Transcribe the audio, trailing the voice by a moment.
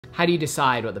How do you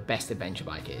decide what the best adventure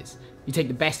bike is? You take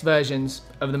the best versions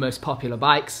of the most popular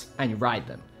bikes and you ride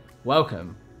them.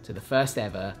 Welcome to the first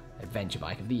ever Adventure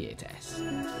Bike of the Year test.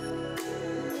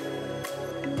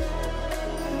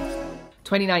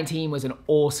 2019 was an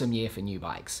awesome year for new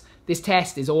bikes. This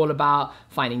test is all about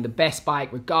finding the best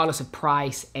bike regardless of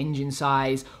price, engine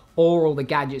size, or all the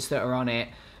gadgets that are on it.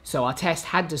 So our test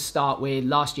had to start with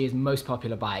last year's most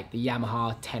popular bike, the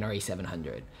Yamaha Tenere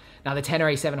 700. Now the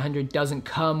Tenere 700 doesn't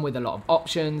come with a lot of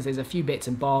options, there's a few bits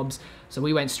and bobs, so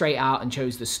we went straight out and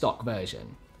chose the stock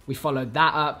version. We followed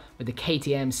that up with the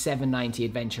KTM 790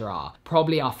 Adventure R,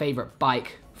 probably our favorite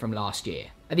bike from last year.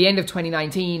 At the end of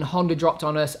 2019, Honda dropped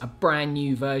on us a brand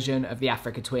new version of the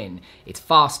Africa Twin. It's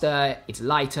faster, it's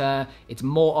lighter, it's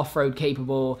more off-road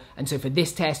capable, and so for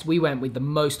this test, we went with the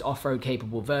most off-road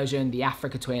capable version, the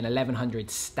Africa Twin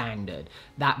 1100 Standard.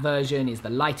 That version is the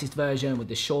lightest version with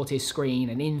the shortest screen,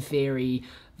 and in theory,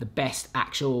 the best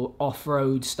actual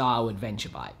off-road style adventure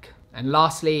bike. And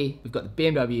lastly, we've got the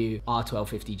BMW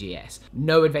R1250 GS.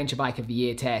 No Adventure Bike of the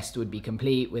Year test would be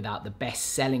complete without the best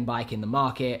selling bike in the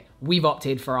market. We've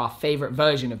opted for our favorite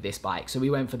version of this bike. So we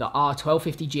went for the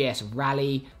R1250 GS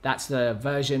Rally. That's the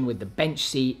version with the bench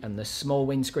seat and the small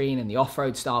windscreen and the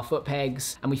off-road style foot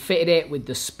pegs. And we fitted it with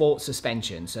the sport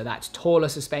suspension. So that's taller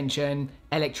suspension,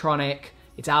 electronic.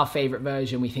 It's our favorite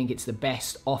version. We think it's the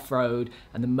best off-road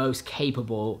and the most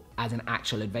capable as an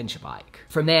actual adventure bike.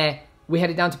 From there, we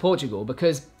headed down to Portugal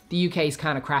because the UK is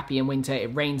kind of crappy in winter,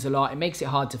 it rains a lot, it makes it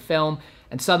hard to film,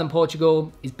 and southern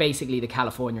Portugal is basically the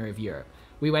California of Europe.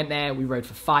 We went there, we rode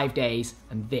for 5 days,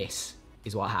 and this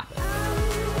is what happened.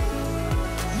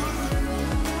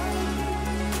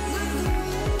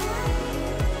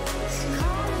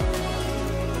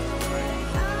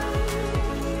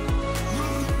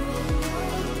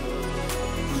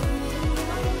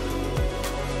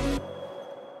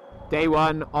 Day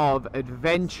one of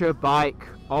Adventure Bike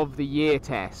of the Year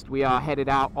test. We are headed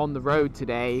out on the road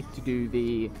today to do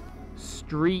the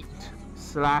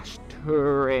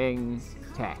street/touring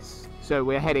test. So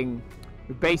we've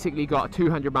basically got a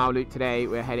 200-mile loop today.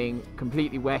 We're heading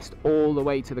completely west all the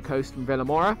way to the coast from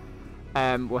Villamoura.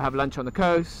 We'll have lunch on the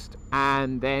coast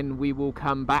and then we will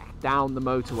come back down the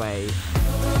motorway.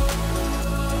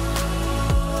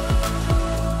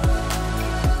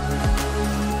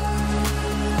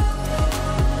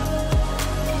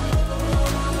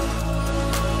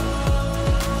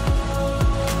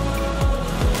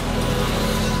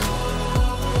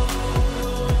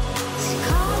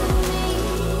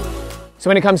 So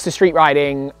when it comes to street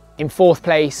riding, in 4th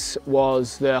place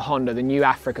was the Honda, the new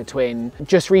Africa Twin.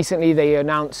 Just recently they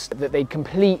announced that they'd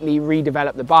completely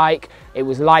redeveloped the bike. It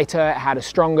was lighter, it had a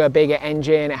stronger, bigger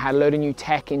engine, it had a load of new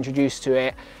tech introduced to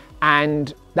it,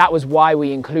 and that was why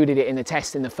we included it in the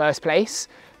test in the first place.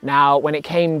 Now, when it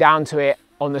came down to it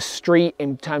on the street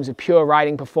in terms of pure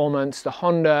riding performance, the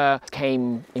Honda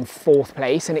came in 4th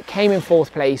place, and it came in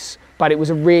 4th place, but it was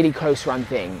a really close run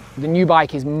thing. The new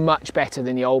bike is much better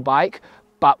than the old bike,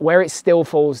 but where it still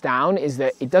falls down is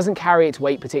that it doesn't carry its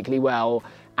weight particularly well,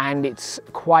 and it's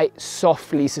quite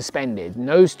softly suspended. And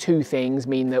those two things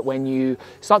mean that when you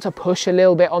start to push a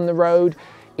little bit on the road,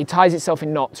 it ties itself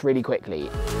in knots really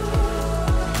quickly.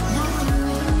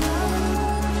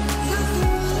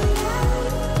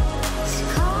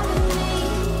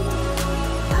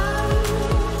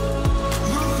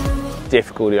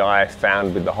 Difficulty I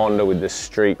found with the Honda with the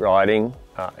street riding,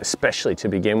 especially to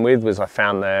begin with, was I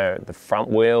found the front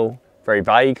wheel very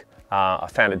vague. I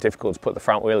found it difficult to put the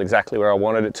front wheel exactly where I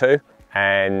wanted it to,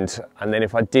 and then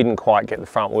if I didn't quite get the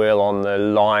front wheel on the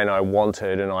line I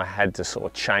wanted and I had to sort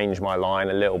of change my line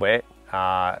a little bit,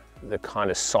 the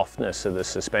kind of softness of the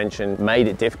suspension made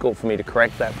it difficult for me to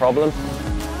correct that problem.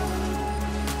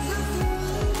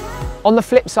 On the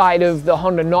flip side of the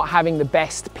Honda not having the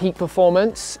best peak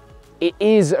performance, it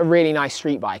is a really nice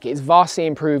street bike. It's vastly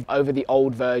improved over the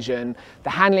old version.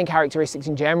 The handling characteristics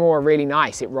in general are really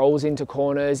nice. It rolls into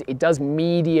corners. It does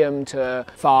medium to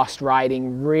fast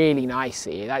riding really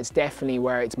nicely. That's definitely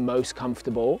where it's most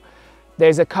comfortable.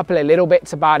 There's a couple of little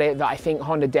bits about it that I think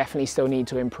Honda definitely still need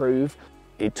to improve.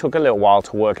 It took a little while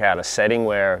to work out a setting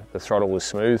where the throttle was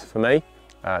smooth for me.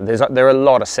 There are a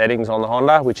lot of settings on the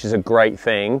Honda, which is a great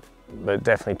thing, but it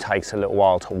definitely takes a little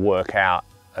while to work out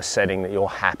a setting that you're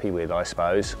happy with, I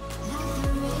suppose.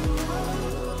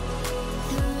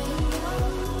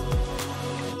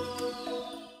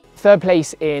 Third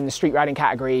place in the street riding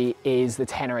category is the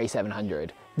Tenere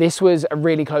 700. This was a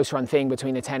really close run thing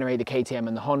between the Tenere, the KTM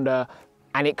and the Honda,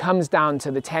 and it comes down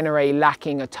to the Tenere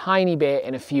lacking a tiny bit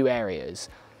in a few areas.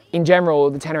 In general,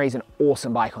 the Tenere is an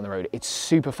awesome bike on the road. It's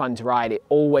super fun to ride. It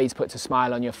always puts a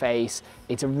smile on your face.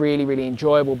 It's a really, really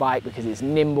enjoyable bike because it's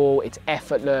nimble, it's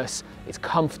effortless, it's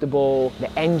comfortable. The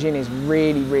engine is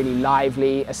really, really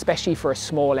lively, especially for a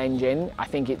small engine. I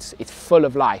think it's full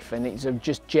of life, and it's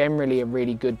just generally a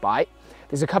really good bike.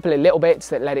 There's a couple of little bits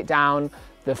that let it down.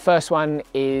 The first one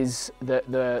is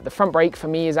the front brake for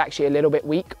me is actually a little bit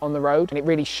weak on the road, and it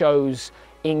really shows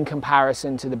in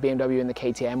comparison to the BMW and the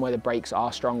KTM where the brakes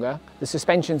are stronger. The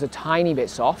suspension's a tiny bit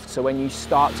soft, so when you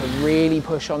start to really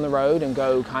push on the road and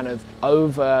go kind of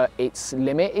over its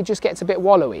limit, it just gets a bit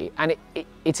wallowy. And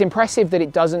it's impressive that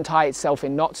it doesn't tie itself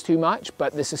in knots too much,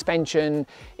 but the suspension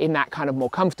in that kind of more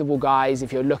comfortable guise,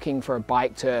 if you're looking for a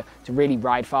bike to really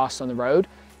ride fast on the road,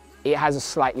 it has a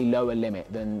slightly lower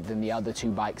limit than the other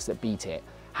two bikes that beat it.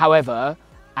 However,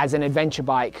 as an adventure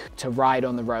bike to ride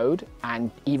on the road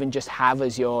and even just have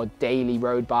as your daily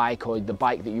road bike or the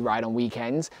bike that you ride on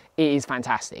weekends, it is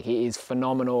fantastic. It is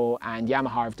phenomenal, and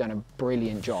Yamaha have done a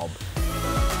brilliant job.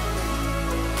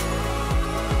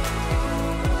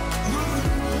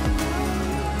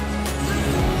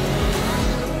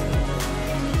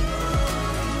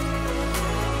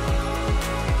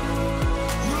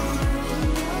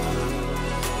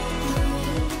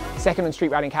 Second in street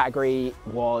riding category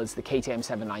was the KTM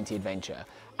 790 Adventure.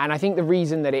 And I think the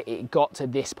reason that it got to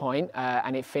this point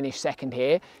and it finished second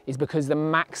here is because the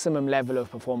maximum level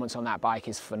of performance on that bike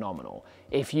is phenomenal.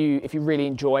 If you really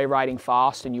enjoy riding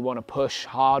fast and you want to push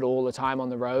hard all the time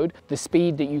on the road, the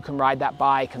speed that you can ride that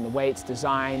bike and the way it's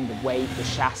designed, the weight, the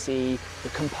chassis, the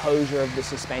composure of the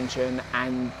suspension,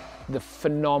 and the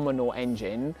phenomenal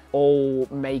engine all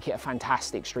make it a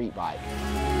fantastic street bike.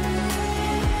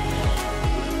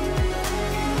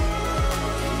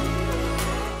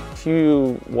 If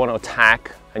you want to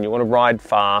attack and you want to ride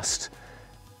fast,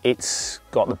 it's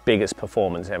got the biggest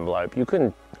performance envelope.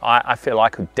 I feel I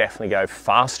could definitely go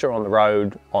faster on the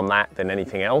road on that than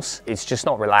anything else. It's just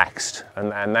not relaxed,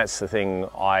 and that's the thing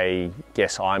I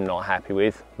guess I'm not happy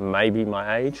with. Maybe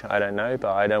my age, I don't know,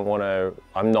 but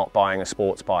I'm not buying a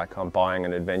sports bike, I'm buying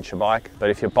an adventure bike.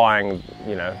 But if you're buying,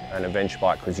 an adventure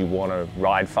bike because you want to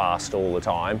ride fast all the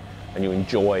time and you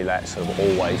enjoy that sort of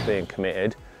always being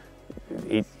committed,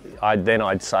 then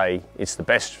I'd say it's the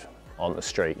best on the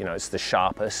street. It's the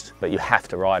sharpest, but you have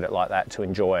to ride it like that to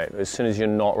enjoy it. As soon as you're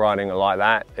not riding it like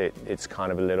that, it's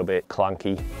kind of a little bit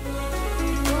clunky.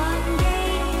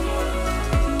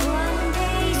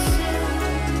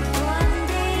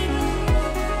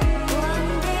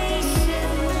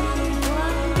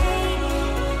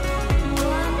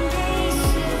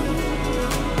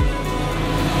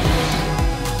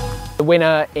 The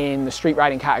winner in the street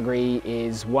riding category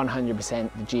is 100%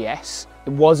 the GS.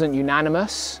 It wasn't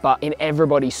unanimous, but in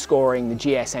everybody's scoring, the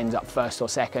GS ends up first or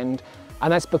second.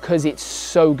 And that's because it's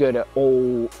so good at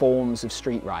all forms of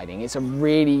street riding. It's a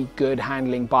really good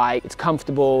handling bike. It's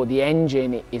comfortable, the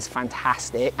engine is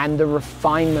fantastic, and the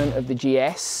refinement of the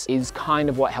GS is kind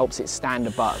of what helps it stand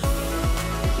above.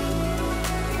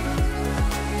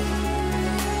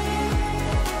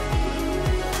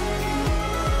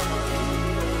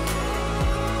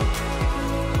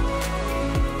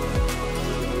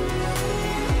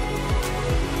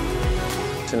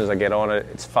 As soon as I get on it,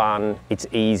 it's fun, it's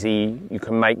easy, you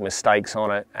can make mistakes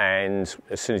on it, and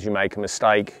as soon as you make a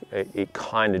mistake, it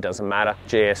kind of doesn't matter.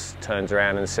 GS turns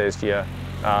around and says to you,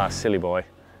 "Ah, silly boy,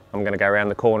 I'm going to go around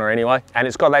the corner anyway." And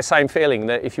it's got that same feeling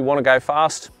that if you want to go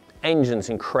fast, engine's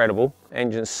incredible.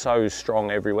 Engine's so strong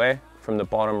everywhere, from the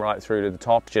bottom right through to the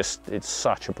top. It's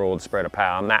such a broad spread of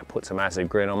power, and that puts a massive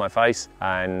grin on my face.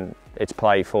 And it's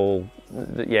playful.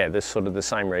 Yeah, there's sort of the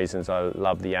same reasons I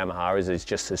love the Yamaha is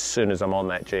just as soon as I'm on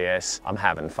that GS, I'm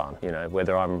having fun.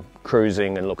 Whether I'm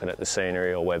cruising and looking at the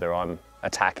scenery or whether I'm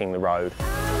attacking the road.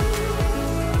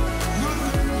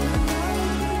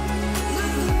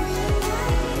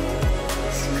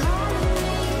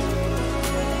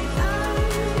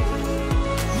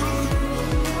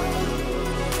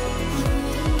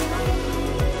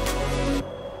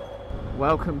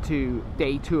 Welcome to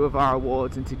day 2 of our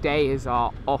awards, and today is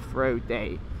our off-road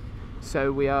day.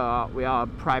 So we are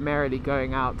primarily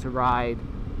going out to ride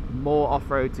more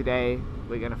off-road today.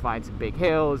 We're going to find some big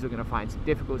hills, we're going to find some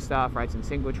difficult stuff, ride some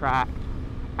single track,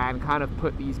 and kind of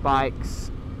put these bikes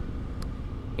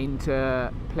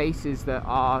into places that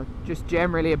are just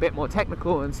generally a bit more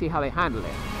technical and see how they handle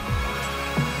it.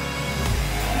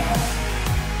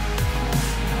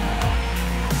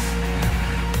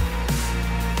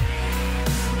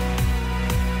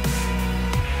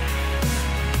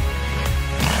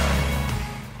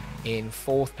 In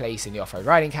 4th place in the off-road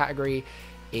riding category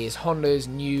is Honda's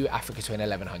new Africa Twin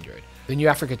 1100. The new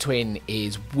Africa Twin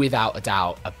is without a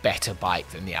doubt a better bike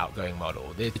than the outgoing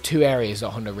model. The two areas that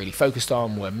Honda really focused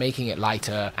on were making it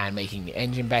lighter and making the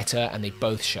engine better, and they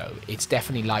both show. It's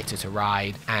definitely lighter to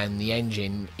ride, and the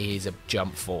engine is a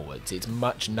jump forwards. It's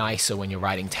much nicer when you're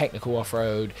riding technical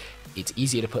off-road. It's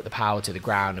easier to put the power to the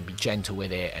ground and be gentle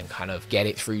with it and kind of get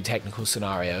it through technical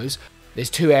scenarios. There's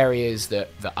two areas that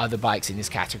the other bikes in this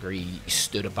category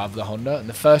stood above the Honda, and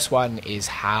the first one is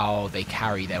how they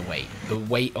carry their weight. The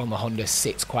weight on the Honda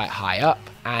sits quite high up,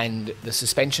 and the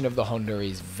suspension of the Honda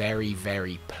is very,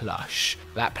 very plush.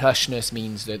 That plushness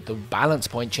means that the balance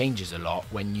point changes a lot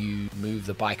when you move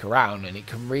the bike around, and it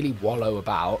can really wallow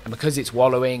about, and because it's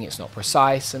wallowing, it's not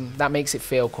precise, and that makes it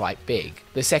feel quite big.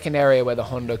 The second area where the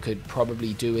Honda could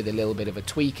probably do with a little bit of a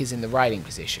tweak is in the riding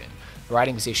position. The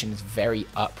riding position is very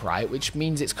upright, which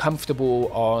means it's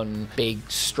comfortable on big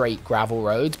straight gravel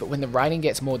roads, but when the riding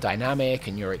gets more dynamic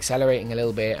and you're accelerating a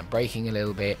little bit and braking a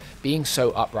little bit, being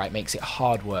so upright makes it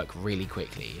hard work really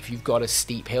quickly. If you've got a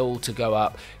steep hill to go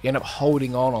up, you end up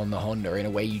holding on the Honda in a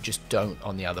way you just don't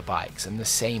on the other bikes, and the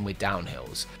same with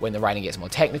downhills. When the riding gets more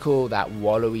technical, that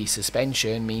wallowy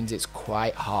suspension means it's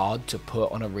quite hard to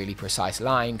put on a really precise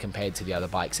line compared to the other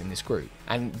bikes in this group,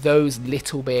 and those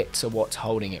little bits are what's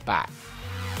holding it back.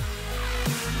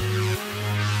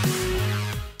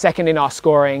 Second in our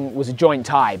scoring was a joint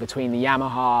tie between the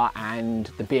Yamaha and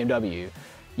the BMW.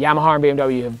 Yamaha and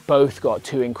BMW have both got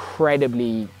two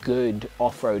incredibly good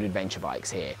off-road adventure bikes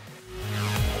here.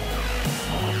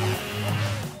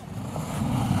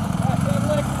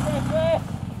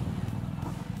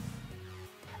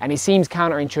 And it seems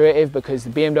counterintuitive because the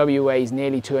BMW weighs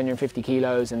nearly 250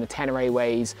 kilos and the Tenere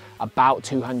weighs about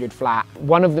 200 flat.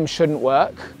 One of them shouldn't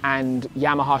work, and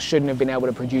Yamaha shouldn't have been able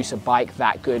to produce a bike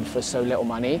that good for so little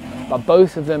money, but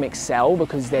both of them excel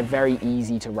because they're very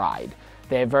easy to ride.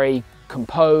 They're very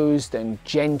composed and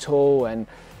gentle and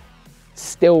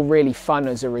still really fun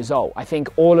as a result. I think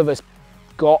all of us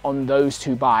got on those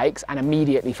two bikes and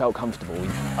immediately felt comfortable.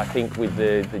 I think with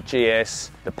the GS,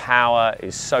 the power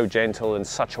is so gentle and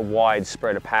such a wide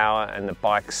spread of power, and the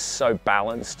bike's so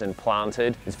balanced and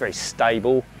planted. It's very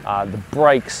stable. The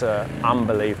brakes are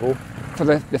unbelievable. For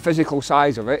the physical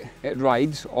size of it, it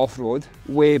rides off-road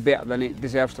way better than it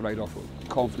deserves to ride off-road.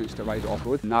 Confidence to ride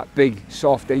off-road. And that big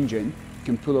soft engine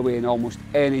can pull away in almost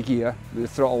any gear with the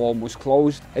throttle almost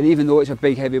closed. And even though it's a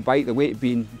big heavy bike, the weight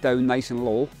being down nice and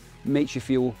low makes you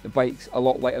feel the bike's a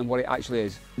lot lighter than what it actually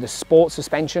is. The sport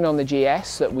suspension on the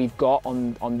GS that we've got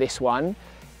on this one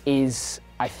is,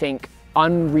 I think,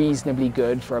 unreasonably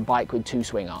good for a bike with two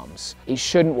swing arms. It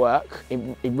shouldn't work,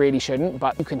 it really shouldn't,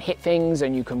 but you can hit things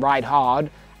and you can ride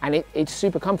hard, and it's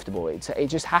super comfortable. It's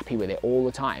just happy with it all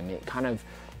the time. It kind of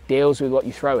deals with what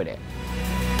you throw at it.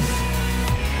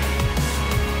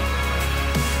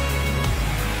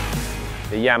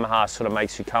 The Yamaha sort of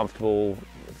makes you comfortable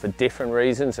for different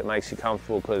reasons. It makes you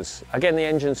comfortable because, again, the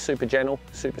engine's super gentle,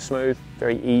 super smooth,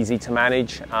 very easy to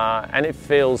manage, and it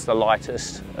feels the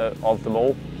lightest of them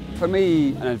all. For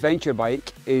me, an adventure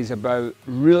bike is about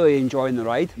really enjoying the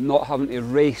ride, not having to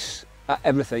race at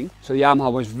everything. So the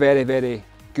Yamaha was very, very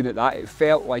good at that. It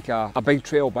felt like a big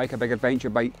trail bike, a big adventure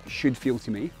bike should feel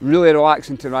to me. Really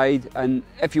relaxing to ride, and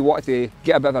if you wanted to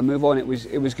get a bit of a move on, it was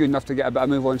good enough to get a bit of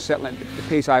a move on, certainly at the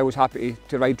pace I was happy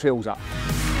to ride trails at.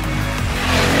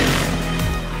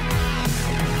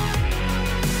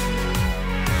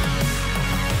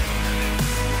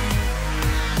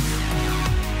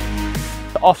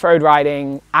 Off-road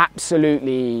riding,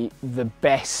 absolutely the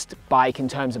best bike in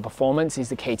terms of performance is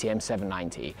the KTM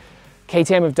 790.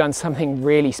 KTM have done something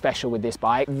really special with this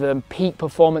bike. The peak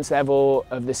performance level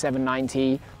of the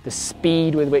 790, the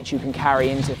speed with which you can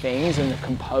carry into things, and the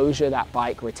composure that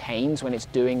bike retains when it's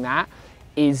doing that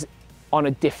is on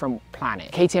a different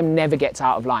planet. KTM never gets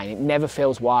out of line. It never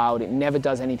feels wild. It never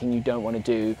does anything you don't want to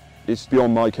do. It's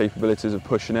beyond my capabilities of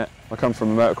pushing it. I come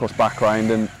from a motocross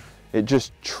background, and it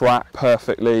just tracked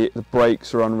perfectly. The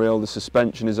brakes are unreal, the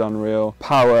suspension is unreal.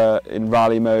 Power in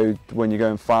rally mode when you're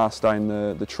going fast down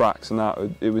the tracks and that,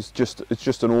 it's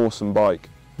just an awesome bike.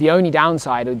 The only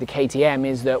downside of the KTM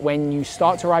is that when you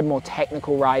start to ride more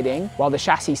technical riding, while the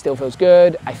chassis still feels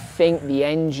good, I think the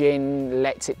engine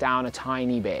lets it down a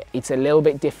tiny bit. It's a little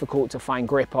bit difficult to find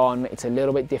grip on, it's a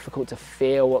little bit difficult to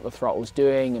feel what the throttle's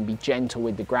doing and be gentle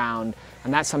with the ground,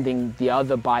 and that's something the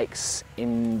other bikes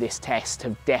in this test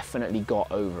have definitely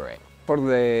got over it. For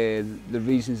the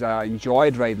reasons I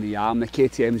enjoyed riding the Yam, the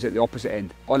KTM's at the opposite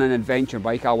end. On an adventure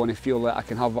bike, I want to feel that I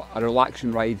can have a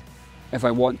relaxing ride if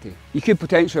I want to. You could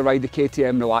potentially ride the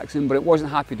KTM relaxing, but it wasn't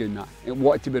happy doing that. It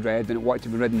wanted to be read and it wanted to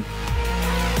be ridden.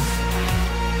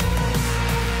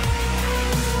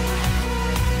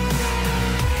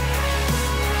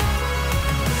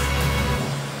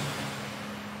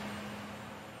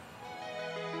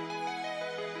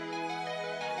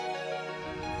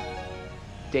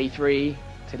 Day 3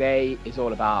 today is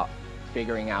all about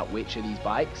figuring out which of these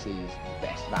bikes is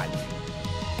best value.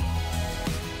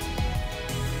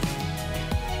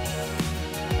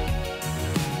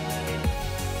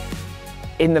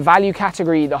 In the value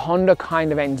category, the Honda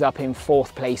kind of ends up in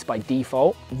 4th place by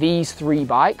default. These 3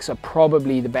 bikes are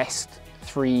probably the best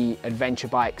 3 adventure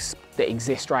bikes that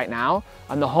exist right now,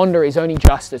 and the Honda is only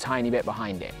just a tiny bit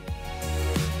behind it.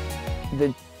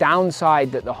 The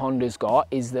downside that the Honda's got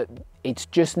is that it's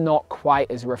just not quite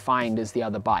as refined as the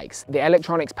other bikes. The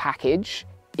electronics package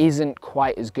isn't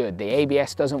quite as good. The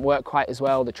ABS doesn't work quite as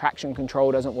well, the traction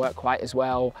control doesn't work quite as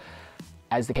well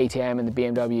as the KTM and the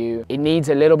BMW. It needs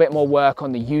a little bit more work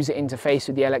on the user interface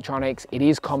with the electronics. It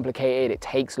is complicated, it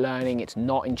takes learning, it's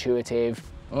not intuitive.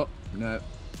 Oh, no.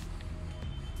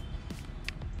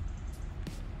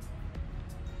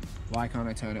 Why can't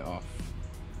I turn it off?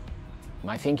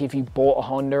 I think if you bought a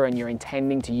Honda and you're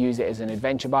intending to use it as an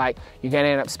adventure bike, you're going to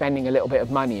end up spending a little bit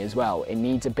of money as well. It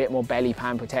needs a bit more belly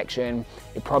pan protection.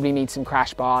 It probably needs some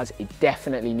crash bars. It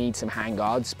definitely needs some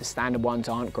handguards. The standard ones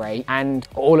aren't great. And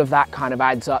all of that kind of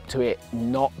adds up to it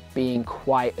not being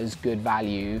quite as good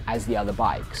value as the other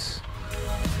bikes.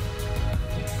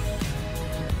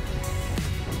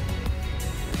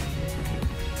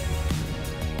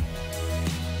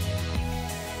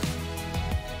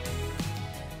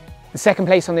 The second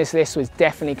place on this list was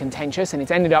definitely contentious, and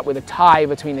it's ended up with a tie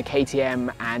between the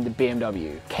KTM and the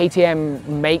BMW. KTM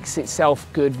makes itself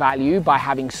good value by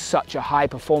having such a high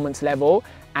performance level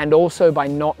and also by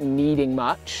not needing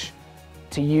much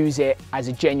to use it as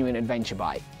a genuine adventure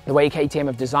bike. The way KTM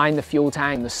have designed the fuel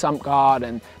tank, the sump guard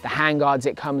and the handguards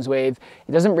it comes with,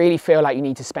 it doesn't really feel like you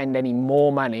need to spend any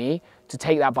more money to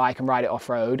take that bike and ride it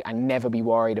off-road and never be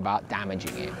worried about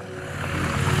damaging it.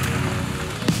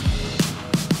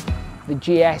 The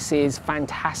GS is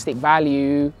fantastic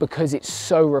value because it's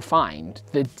so refined.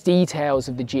 The details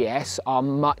of the GS are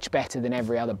much better than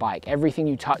every other bike. Everything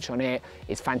you touch on it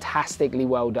is fantastically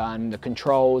well done. The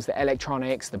controls, the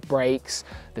electronics, the brakes,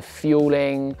 the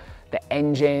fueling, the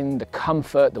engine, the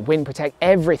comfort, the wind protect,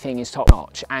 everything is top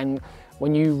notch. And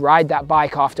when you ride that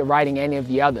bike after riding any of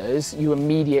the others, you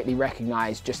immediately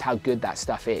recognize just how good that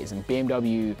stuff is. And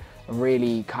BMW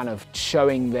really kind of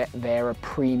showing that they're a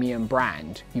premium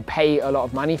brand. You pay a lot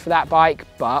of money for that bike,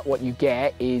 but what you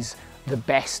get is the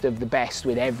best of the best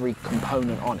with every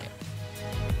component on it.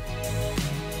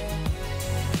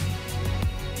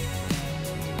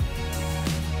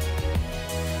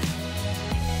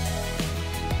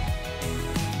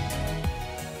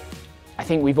 I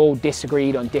think we've all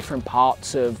disagreed on different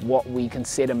parts of what we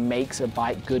consider makes a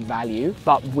bike good value,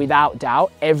 but without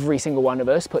doubt, every single one of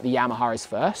us put the Yamaha as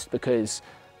first because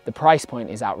the price point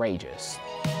is outrageous.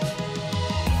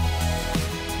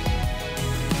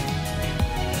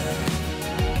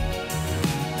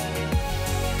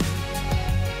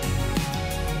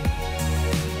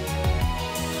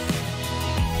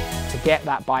 To get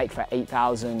that bike for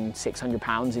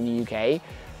 £8,600 in the UK,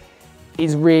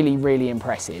 is really, really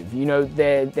impressive. You know,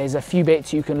 there's a few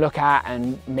bits you can look at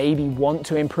and maybe want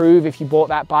to improve if you bought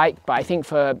that bike, but I think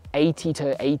for 80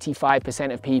 to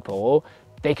 85% of people,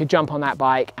 they could jump on that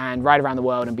bike and ride around the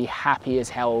world and be happy as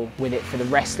hell with it for the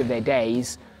rest of their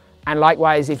days. And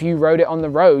likewise, if you rode it on the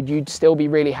road, you'd still be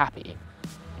really happy.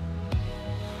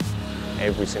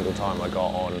 Every single time I got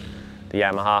on the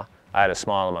Yamaha, I had a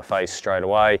smile on my face straight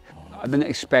away. I didn't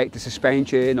expect the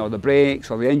suspension or the brakes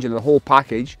or the engine or the whole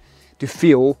package to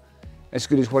feel as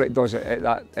good as what it does at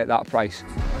that price.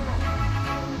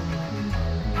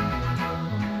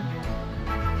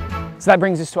 So that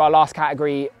brings us to our last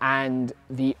category and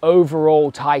the overall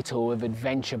title of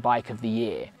Adventure Bike of the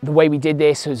Year. The way we did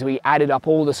this was we added up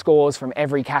all the scores from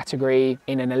every category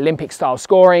in an Olympic style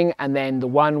scoring, and then the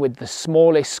one with the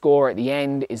smallest score at the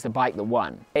end is the bike that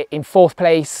won. In 4th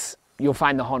place, you'll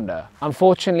find the Honda.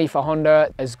 Unfortunately for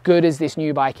Honda, as good as this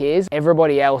new bike is,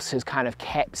 everybody else has kind of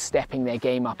kept stepping their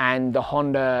game up, and the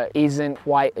Honda isn't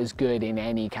quite as good in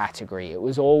any category. It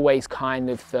was always kind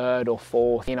of 3rd or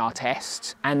 4th in our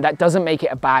tests, and that doesn't make it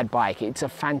a bad bike. It's a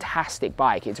fantastic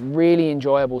bike. It's really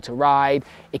enjoyable to ride.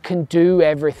 It can do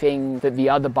everything that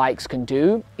the other bikes can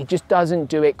do. It just doesn't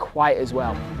do it quite as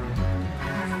well.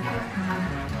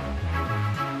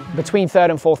 Between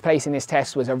third and fourth place in this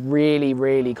test was a really,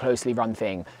 really closely run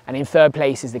thing. And in third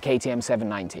place is the KTM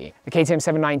 790. The KTM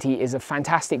 790 is a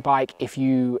fantastic bike if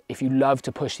you love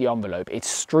to push the envelope. Its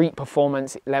street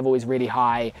performance level is really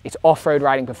high. Its off-road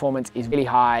riding performance is really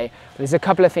high. But there's a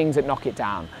couple of things that knock it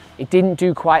down. It didn't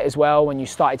do quite as well when you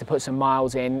started to put some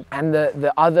miles in. And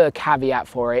the other caveat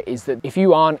for it is that if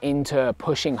you aren't into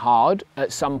pushing hard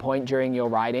at some point during your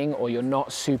riding, or you're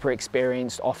not super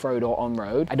experienced off-road or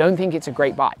on-road, I don't think it's a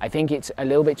great bike. I think it's a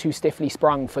little bit too stiffly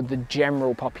sprung for the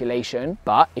general population.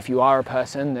 But if you are a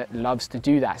person that loves to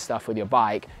do that stuff with your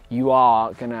bike, you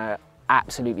are gonna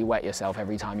absolutely wet yourself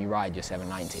every time you ride your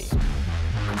 790.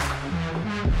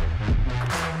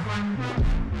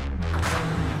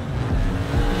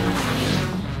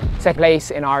 Second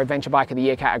place in our Adventure Bike of the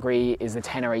Year category is the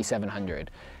Tenere 700.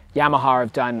 Yamaha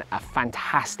have done a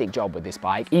fantastic job with this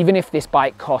bike. Even if this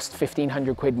bike cost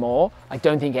 1,500 quid more, I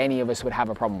don't think any of us would have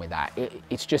a problem with that.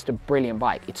 It's just a brilliant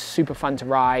bike. It's super fun to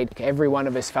ride. Every one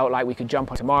of us felt like we could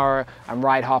jump on tomorrow and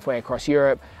ride halfway across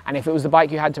Europe. And if it was the bike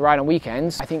you had to ride on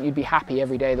weekends, I think you'd be happy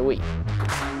every day of the week.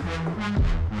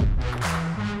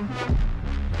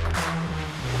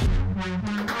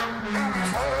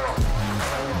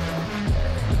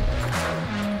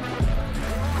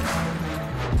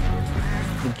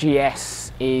 The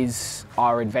GS is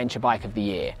our Adventure Bike of the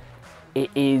Year. It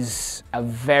is a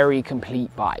very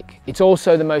complete bike. It's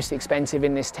also the most expensive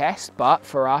in this test, but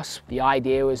for us, the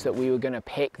idea was that we were going to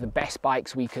pick the best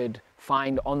bikes we could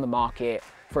find on the market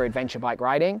for adventure bike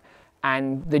riding.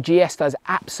 And the GS does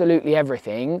absolutely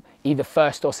everything, either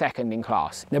first or second in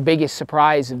class. The biggest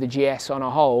surprise of the GS on a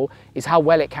whole is how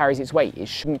well it carries its weight. It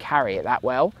shouldn't carry it that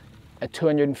well. A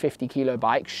 250 kilo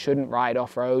bike shouldn't ride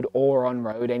off-road or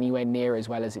on-road anywhere near as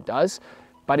well as it does,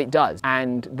 but it does.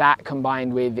 And that,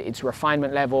 combined with its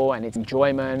refinement level and its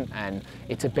enjoyment and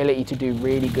its ability to do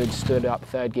really good stood up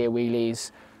third gear wheelies,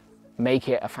 make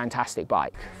it a fantastic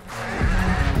bike.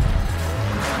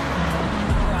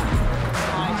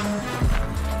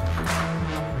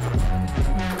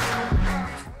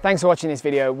 Thanks for watching this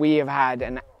video. We have had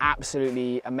an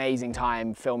absolutely amazing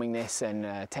time filming this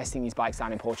and testing these bikes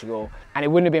down in Portugal. And it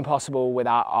wouldn't have been possible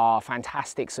without our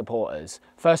fantastic supporters.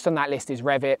 First on that list is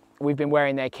Revit. We've been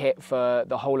wearing their kit for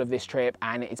the whole of this trip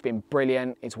and it's been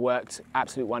brilliant. It's worked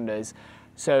absolute wonders.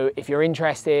 So if you're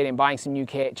interested in buying some new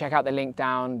kit, check out the link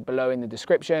down below in the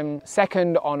description.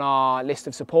 Second on our list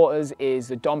of supporters is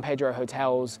the Dom Pedro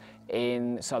Hotels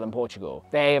in southern Portugal.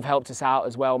 They have helped us out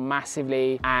as well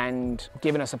massively and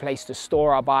given us a place to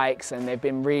store our bikes, and they've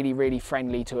been really, really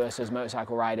friendly to us as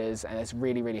motorcycle riders, and it's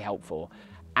really, really helpful.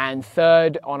 And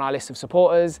third on our list of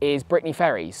supporters is Brittany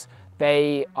Ferries.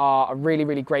 They are a really,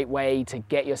 really great way to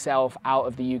get yourself out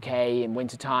of the UK in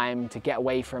wintertime, to get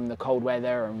away from the cold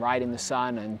weather and ride in the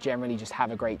sun and generally just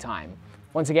have a great time.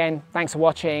 Once again, thanks for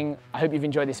watching. I hope you've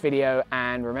enjoyed this video,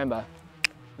 and remember,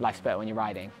 life's better when you're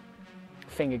riding.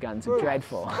 Finger guns are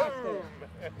dreadful.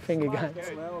 Finger guns.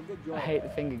 I hate the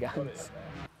finger guns.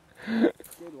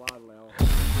 Good lad, Lel.